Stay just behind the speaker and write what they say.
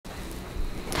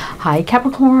Hi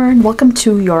Capricorn, welcome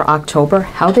to your October,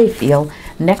 how they feel,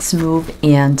 next move,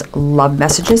 and love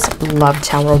messages, love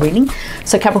tarot reading.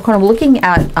 So Capricorn, I'm looking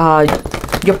at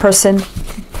your person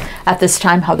at this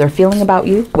time, how they're feeling about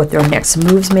you, what their next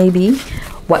moves may be,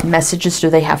 what messages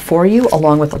do they have for you,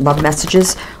 along with love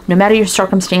messages. No matter your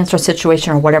circumstance or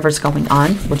situation or whatever's going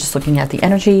on, we're just looking at the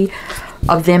energy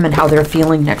of them and how they're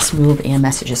feeling, next move, and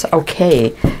messages.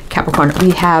 Okay, Capricorn, we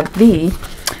have the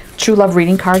True Love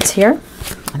reading cards here.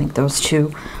 I think those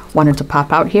two wanted to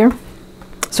pop out here.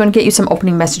 So I'm going to get you some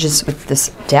opening messages with this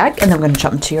deck, and then I'm going to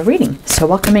jump into your reading. So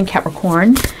welcome in,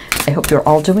 Capricorn. I hope you're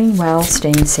all doing well,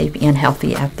 staying safe and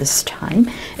healthy at this time.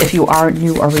 If you are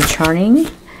new or returning,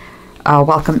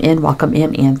 welcome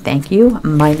in, and thank you.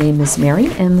 My name is Mary,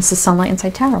 and this is Sunlight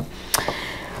Insight Tarot.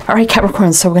 All right,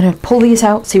 Capricorn, so we're going to pull these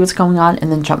out, see what's going on,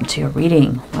 and then jump into your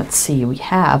reading. Let's see, we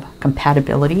have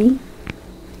compatibility,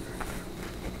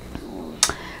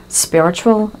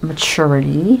 spiritual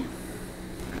maturity,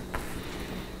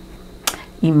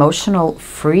 emotional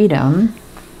freedom,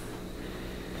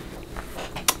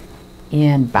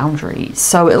 and boundaries.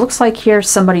 So it looks like here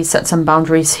somebody set some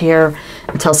boundaries here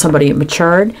until somebody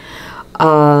matured.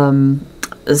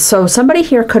 So somebody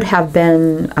here could have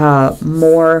been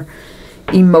more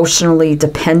emotionally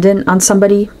dependent on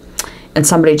somebody, and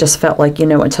somebody just felt like, you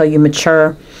know, until you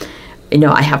mature, you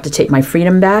know, I have to take my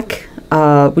freedom back.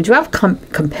 We do have,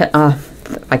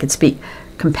 if I could speak,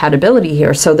 compatibility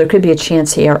here. So there could be a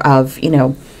chance here of, you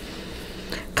know,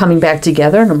 coming back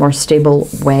together in a more stable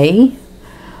way.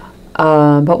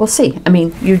 But we'll see. I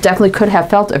mean, you definitely could have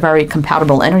felt a very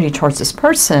compatible energy towards this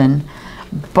person,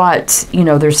 but, you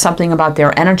know, there's something about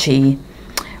their energy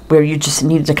where you just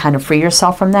needed to kind of free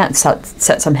yourself from that and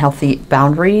set some healthy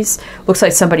boundaries. Looks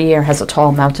like somebody here has a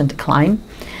tall mountain to climb.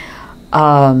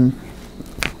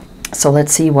 So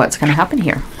let's see what's going to happen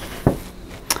here.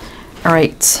 All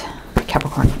right,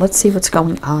 Capricorn, let's see what's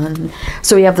going on.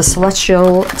 So we have the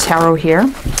Celestial Tarot here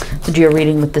to do your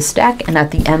reading with this deck. And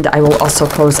at the end, I will also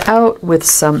close out with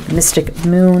some Mystic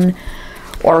Moon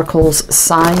Oracle's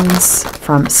Signs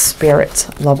from Spirit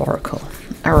Love Oracle.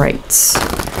 All right.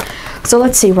 So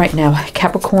let's see right now,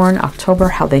 Capricorn, October,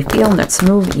 how they feel, next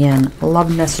move, and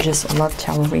love messages, love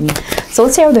tarot reading. So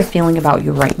let's see how they're feeling about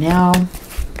you right now.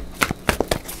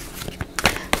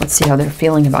 Let's see how they're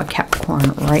feeling about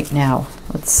Capricorn right now.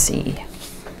 Let's see.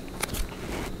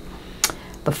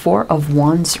 The Four of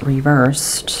Wands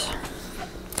reversed.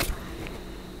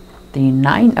 The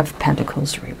Nine of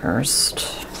Pentacles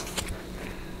reversed.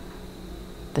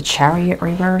 The Chariot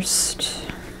reversed.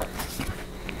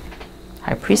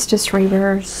 High Priestess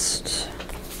reversed.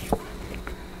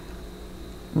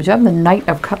 We do have the Knight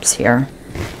of Cups here.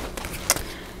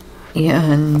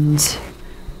 And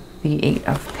the Eight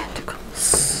of Pentacles.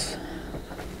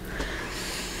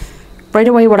 Right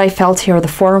away, what I felt here, the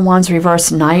Four of Wands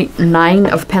reversed, Nine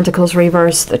of Pentacles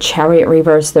reversed, the Chariot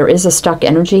reversed. There is a stuck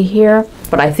energy here,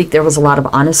 but I think there was a lot of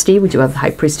honesty. We do have the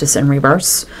High Priestess in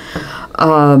reverse.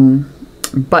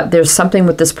 But there's something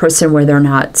with this person where they're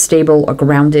not stable or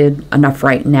grounded enough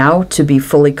right now to be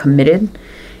fully committed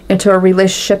into a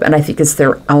relationship. And I think it's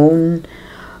their own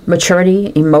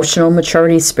maturity, emotional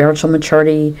maturity, spiritual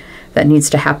maturity that needs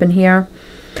to happen here.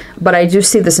 But I do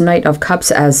see this Knight of Cups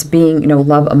as being, you know,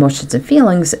 love, emotions, and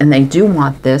feelings, and they do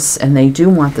want this, and they do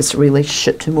want this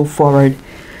relationship to move forward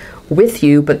with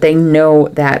you, but they know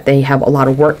that they have a lot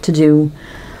of work to do.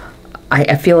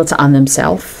 I feel it's on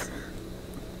themselves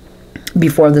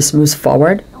before this moves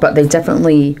forward, but they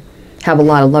definitely have a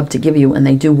lot of love to give you, and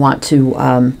they do want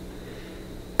to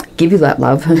give you that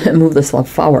love and move this love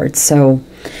forward. So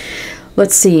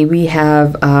let's see, we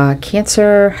have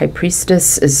Cancer, High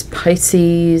Priestess is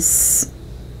Pisces.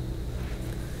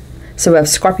 So we have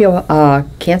Scorpio,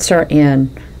 Cancer,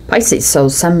 and Pisces. So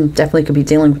some definitely could be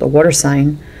dealing with a water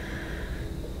sign.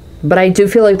 But I do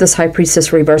feel like this High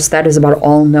Priestess reverse, that is about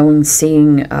all-knowing,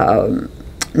 seeing,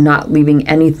 not leaving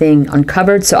anything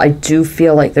uncovered. So I do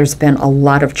feel like there's been a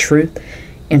lot of truth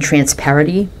and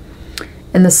transparency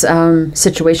in this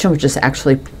situation, which is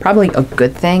actually probably a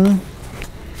good thing.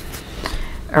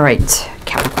 All right,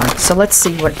 Capricorn. So let's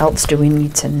see, what else do we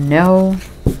need to know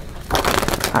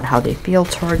about how they feel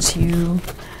towards you.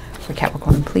 For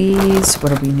Capricorn, please.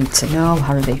 What do we need to know?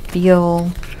 How do they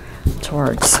feel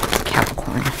towards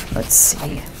Capricorn? Let's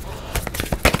see.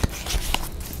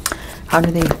 How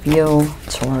do they feel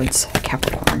towards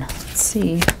Capricorn? Let's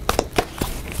see.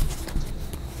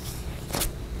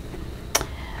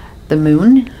 The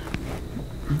Moon.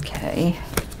 Okay.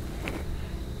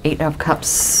 Eight of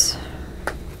Cups.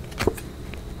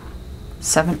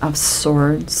 Seven of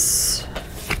Swords.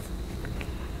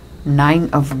 Nine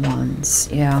of Wands.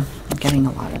 Yeah, I'm getting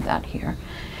a lot of that here.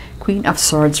 Queen of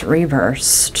Swords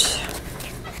reversed.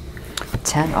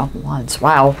 10 of Wands.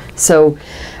 Wow. So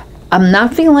I'm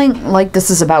not feeling like this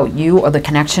is about you or the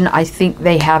connection. I think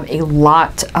they have a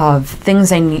lot of things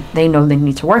they know they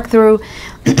need to work through.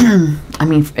 I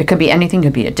mean, it could be anything. It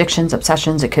could be addictions,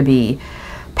 obsessions. It could be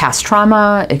past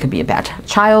trauma. It could be a bad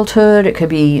childhood. It could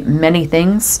be many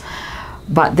things.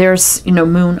 But there's, you know,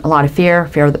 Moon, a lot of fear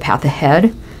of the path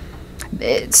ahead.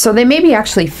 So they may be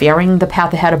actually fearing the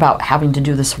path ahead about having to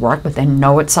do this work, but they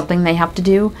know it's something they have to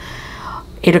do.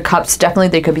 Eight of Cups, definitely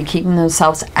they could be keeping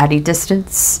themselves at a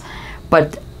distance.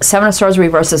 But Seven of Swords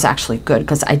reverse is actually good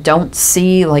because I don't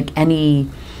see like any...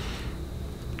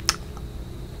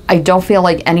 I don't feel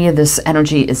like any of this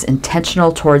energy is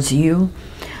intentional towards you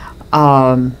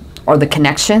or the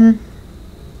connection.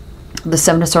 The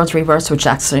Seven of Swords reverse, which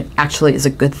actually is a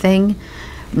good thing.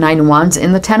 9 of Wands.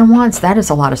 In the 10 of Wands, that is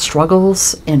a lot of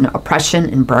struggles and oppression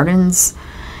and burdens.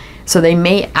 So they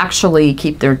may actually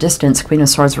keep their distance, Queen of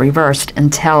Swords reversed,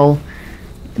 until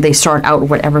they sort out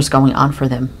whatever's going on for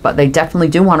them. But they definitely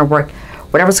do want to work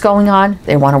whatever's going on.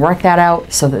 They want to work that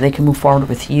out so that they can move forward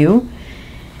with you.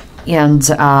 And,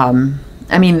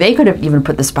 I mean, they could have even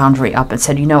put this boundary up and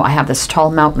said, you know, I have this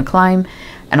tall mountain to climb,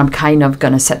 and I'm kind of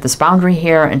going to set this boundary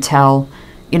here until,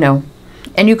 you know,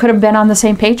 and you could have been on the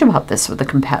same page about this with the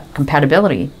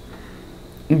compatibility.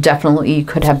 You definitely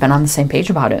could have been on the same page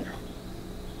about it.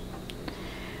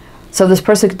 So this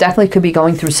person definitely could be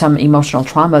going through some emotional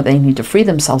trauma they need to free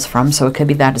themselves from. So it could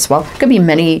be that as well. It could be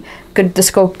many, could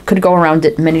go around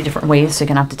it many different ways. So you're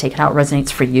going to have to take it out. It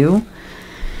resonates for you.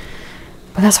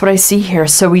 But that's what I see here.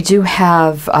 So we do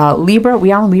have Libra.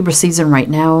 We are in Libra season right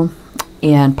now.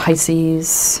 And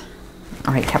Pisces.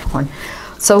 All right, Capricorn.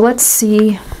 So let's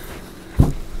see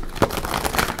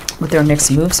what their next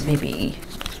moves may be.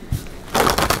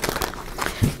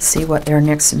 See what their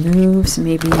next moves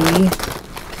may be.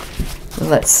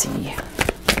 Let's see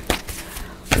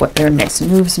what their next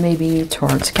moves may be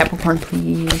towards Capricorn,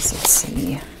 please. Let's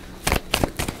see.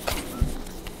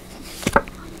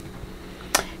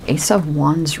 Ace of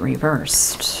Wands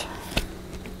reversed.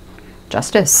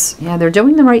 Justice. Yeah, they're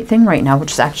doing the right thing right now,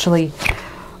 which is actually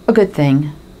a good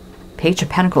thing. Page of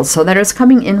Pentacles. So that is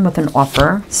coming in with an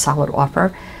offer, solid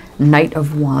offer. Knight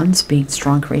of Wands, being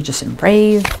strong, courageous, and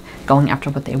brave. Going after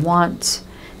what they want.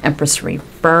 Empress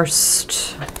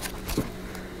reversed.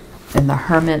 And the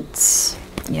Hermits.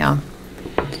 Yeah.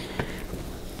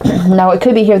 Now, it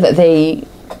could be here that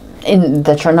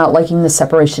that you're not liking the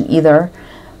separation either.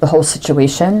 The whole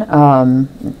situation.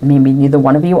 Maybe neither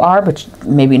one of you are, but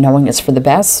maybe knowing it's for the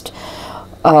best.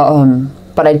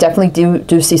 But I definitely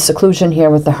do see seclusion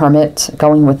here with the Hermit,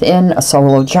 going within, a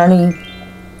solo journey.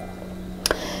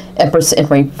 Empress in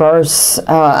reverse.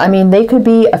 I mean, they could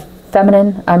be a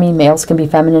feminine. I mean, males can be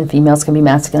feminine, females can be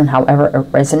masculine, however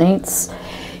it resonates.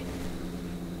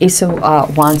 Ace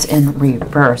of Wands in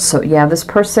reverse. So yeah, this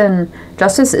person,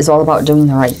 Justice is all about doing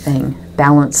the right thing.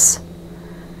 Balance.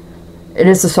 It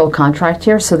is a soul contract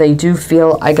here, so they do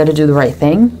feel I got to do the right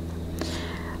thing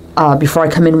before I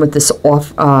come in with this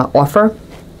offer,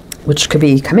 which could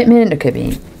be commitment, it could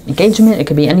be engagement, it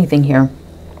could be anything here.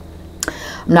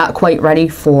 I'm not quite ready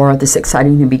for this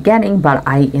exciting new beginning, but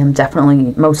I am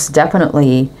definitely, most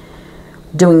definitely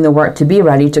doing the work to be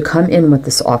ready to come in with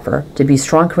this offer, to be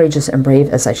strong, courageous, and brave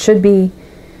as I should be,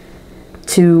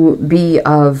 to be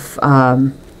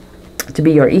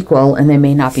your equal, and they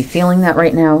may not be feeling that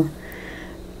right now.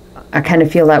 I kind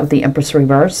of feel that with the Empress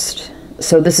reversed.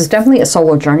 So this is definitely a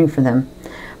solo journey for them.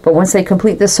 But once they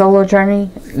complete this solo journey,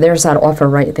 there's that offer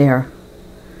right there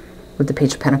with the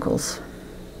Page of Pentacles.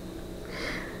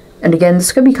 And again,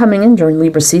 this could be coming in during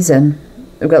Libra season.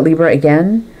 We've got Libra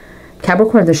again.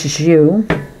 Capricorn, this is you.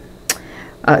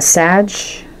 Sag,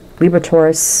 Libra,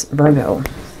 Taurus, Virgo.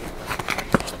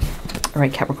 All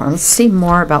right, Capricorn, let's see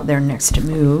more about their next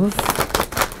move.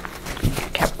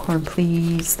 Capricorn,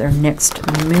 please, their next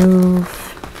move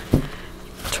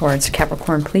towards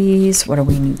Capricorn, please. What do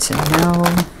we need to know?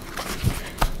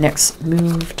 Next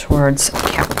move towards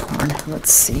Capricorn.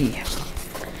 Let's see.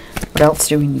 What else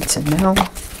do we need to know?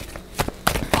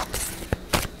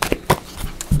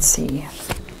 Let's see.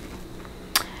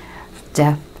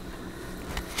 Death.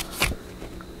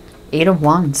 Eight of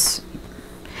Wands.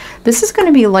 This is going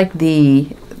to be like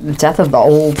the death of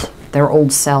their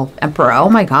old self. Emperor. Oh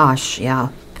my gosh, yeah.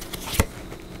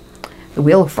 The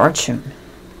Wheel of Fortune.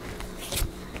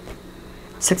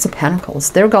 Six of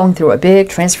Pentacles. They're going through a big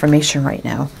transformation right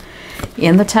now.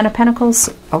 In the Ten of Pentacles,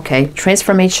 okay,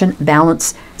 transformation,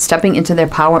 balance, stepping into their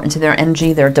power, into their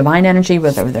energy, their divine energy,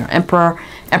 whether they're Emperor,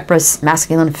 Empress,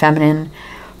 masculine, feminine,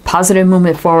 Positive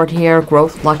movement forward here.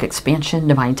 Growth, luck, expansion,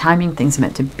 divine timing, things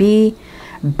meant to be.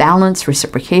 Balance,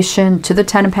 reciprocation. To the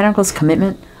Ten of Pentacles,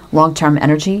 commitment, long-term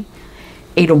energy.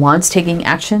 Eight of Wands, taking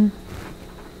action.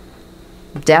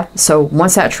 Death. So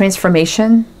once that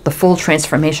transformation, the full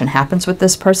transformation happens with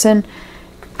this person,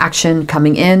 action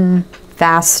coming in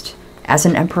fast as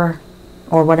an emperor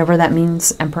or whatever that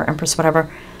means, emperor, empress,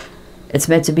 whatever. It's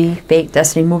meant to be. Fate,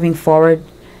 destiny, moving forward,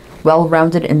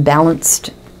 well-rounded and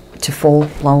balanced to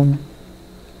full-blown,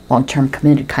 long-term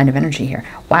committed kind of energy here.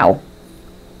 Wow.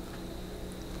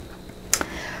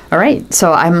 All right,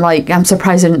 so I'm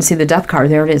surprised I didn't see the Death card.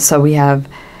 There it is. So we have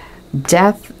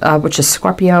Death, which is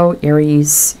Scorpio,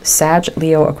 Aries, Sag,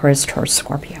 Leo, Aquarius, Taurus,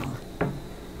 Scorpio.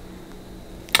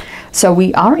 So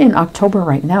we are in October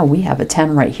right now. We have a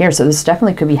 10 right here. So this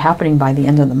definitely could be happening by the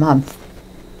end of the month.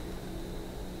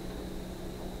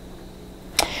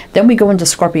 Then we go into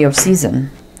Scorpio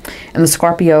season. And the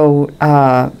Scorpio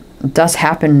does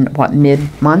happen, what,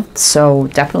 mid-month? So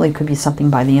definitely could be something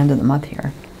by the end of the month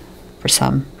here for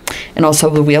some. And also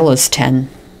the wheel is 10.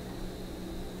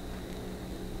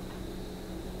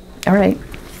 All right.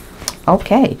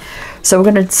 Okay. So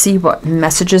we're going to see what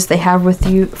messages they have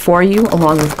for you,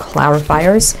 along with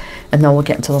clarifiers. And then we'll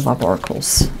get into the love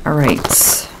oracles. All right.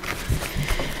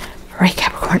 All right,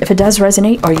 Capricorn. If it does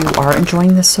resonate or you are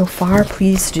enjoying this so far,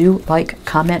 please do like,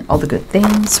 comment, all the good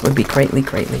things. Would be greatly,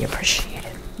 greatly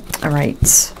appreciated. All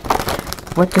right.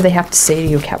 What do they have to say to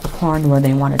you, Capricorn? What do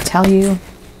they want to tell you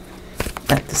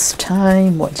at this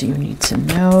time? What do you need to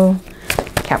know?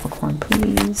 Capricorn,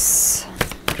 please.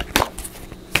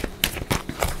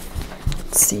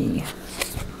 Let's see.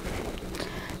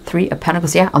 Three of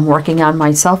Pentacles. Yeah, I'm working on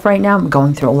myself right now. I'm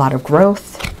going through a lot of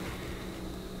growth.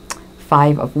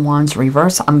 Five of Wands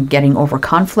reverse. I'm getting over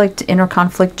conflict, inner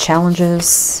conflict,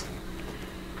 challenges.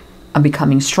 I'm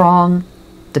becoming strong,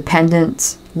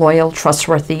 dependent, loyal,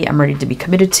 trustworthy. I'm ready to be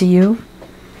committed to you.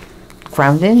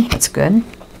 Grounded. That's good.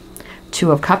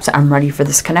 Two of Cups. I'm ready for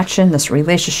this connection, this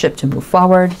relationship to move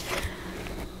forward.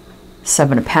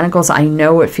 Seven of Pentacles. I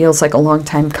know it feels like a long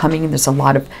time coming. There's a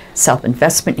lot of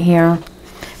self-investment here.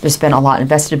 There's been a lot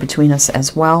invested between us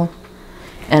as well.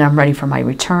 And I'm ready for my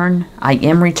return. I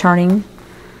am returning.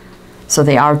 So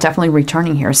they are definitely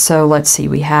returning here. So let's see.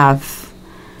 We have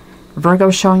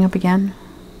Virgo showing up again.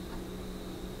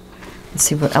 Let's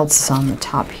see what else is on the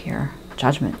top here.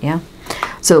 Judgment, yeah.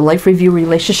 So life review,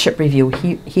 relationship review,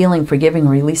 healing, forgiving,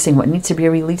 releasing what needs to be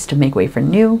released to make way for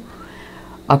new.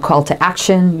 A call to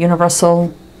action,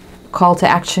 universal call to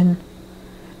action.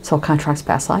 Soul contracts,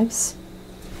 past lives.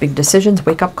 Big decisions,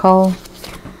 wake-up call.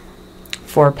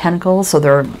 Four of Pentacles, so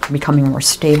they're becoming more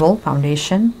stable,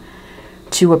 foundation.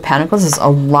 Two of Pentacles, there's a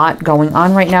lot going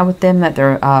on right now with them that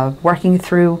they're working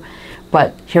through.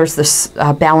 But here's this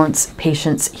balance,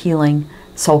 patience, healing,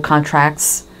 soul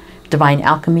contracts, divine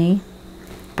alchemy,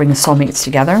 bringing soulmates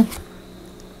together.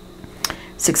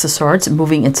 Six of Swords,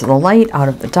 moving into the light, out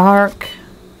of the dark.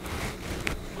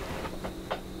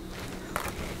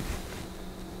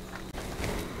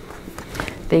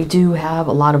 They do have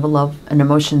a lot of love and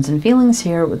emotions and feelings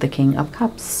here with the King of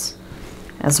Cups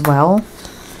as well.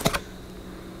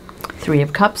 Three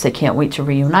of Cups, they can't wait to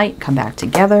reunite, come back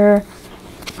together.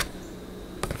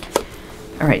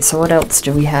 All right, so what else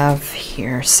do we have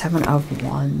here? Seven of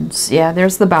Wands. Yeah,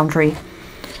 there's the boundary.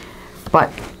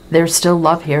 But there's still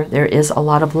love here. There is a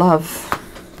lot of love.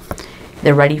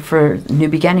 They're ready for new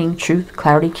beginning, truth,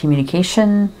 clarity,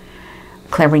 communication,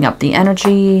 clearing up the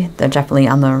energy. They're definitely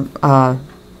on the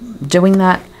doing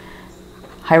that.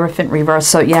 Hierophant reverse.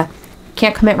 So yeah,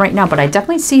 can't commit right now, but I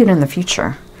definitely see it in the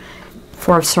future.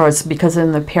 Four of Swords, because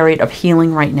in the period of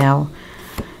healing right now,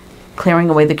 clearing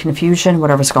away the confusion,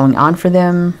 whatever's going on for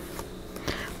them.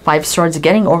 Five of Swords,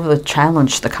 getting over the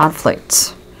challenge, the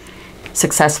conflict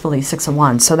successfully. Six of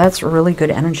Wands. So that's really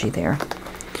good energy there.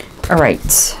 All right,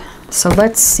 so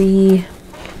let's see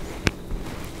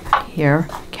here,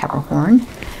 Capricorn.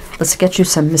 Let's get you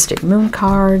some Mystic Moon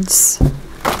cards.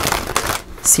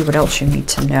 See what else you need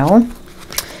to know.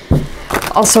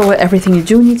 Also, everything you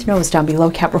do need to know is down below,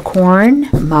 Capricorn.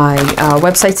 My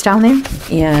website's down there,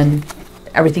 and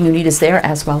everything you need is there,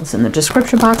 as well as in the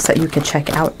description box that you can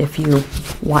check out if you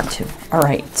want to. All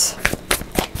right,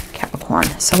 Capricorn.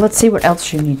 So let's see what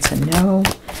else you need to know.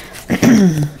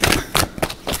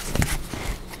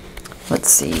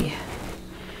 Let's see.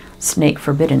 Snake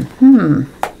forbidden.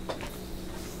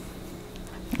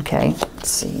 Okay,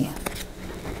 let's see.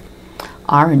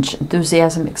 Orange,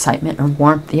 enthusiasm, excitement, and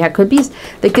warmth. Yeah, it could be.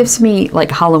 That gives me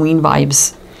like Halloween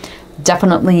vibes.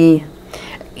 Definitely,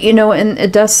 you know, and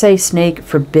it does say snake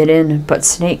forbidden, but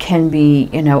snake can be,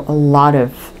 you know, a lot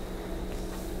of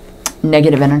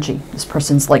negative energy. This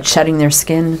person's like shedding their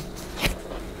skin.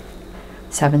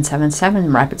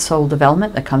 777, rapid soul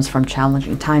development that comes from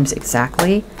challenging times.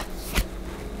 Exactly.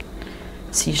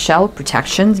 Seashell,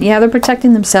 protection. Yeah, they're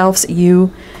protecting themselves.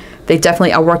 They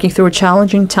definitely are working through a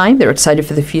challenging time. They're excited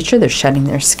for the future. They're shedding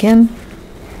their skin.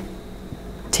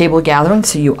 Table gathering,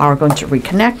 so you are going to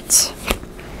reconnect.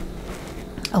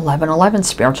 1111,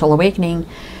 spiritual awakening.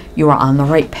 You are on the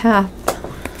right path.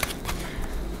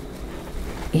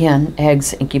 And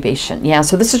eggs, incubation. Yeah,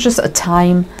 so this is just a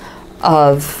time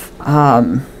of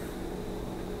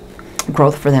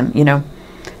growth for them, you know.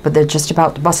 But they're just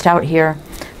about to bust out here.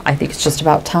 I think it's just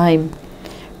about time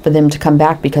for them to come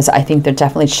back, because I think they're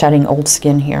definitely shedding old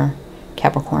skin here,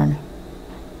 Capricorn.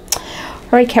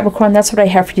 All right, Capricorn, that's what I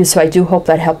have for you. So I do hope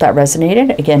that helped, that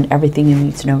resonated. Again, everything you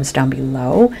need to know is down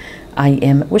below. I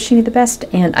am wishing you the best,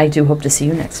 and I do hope to see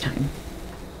you next time.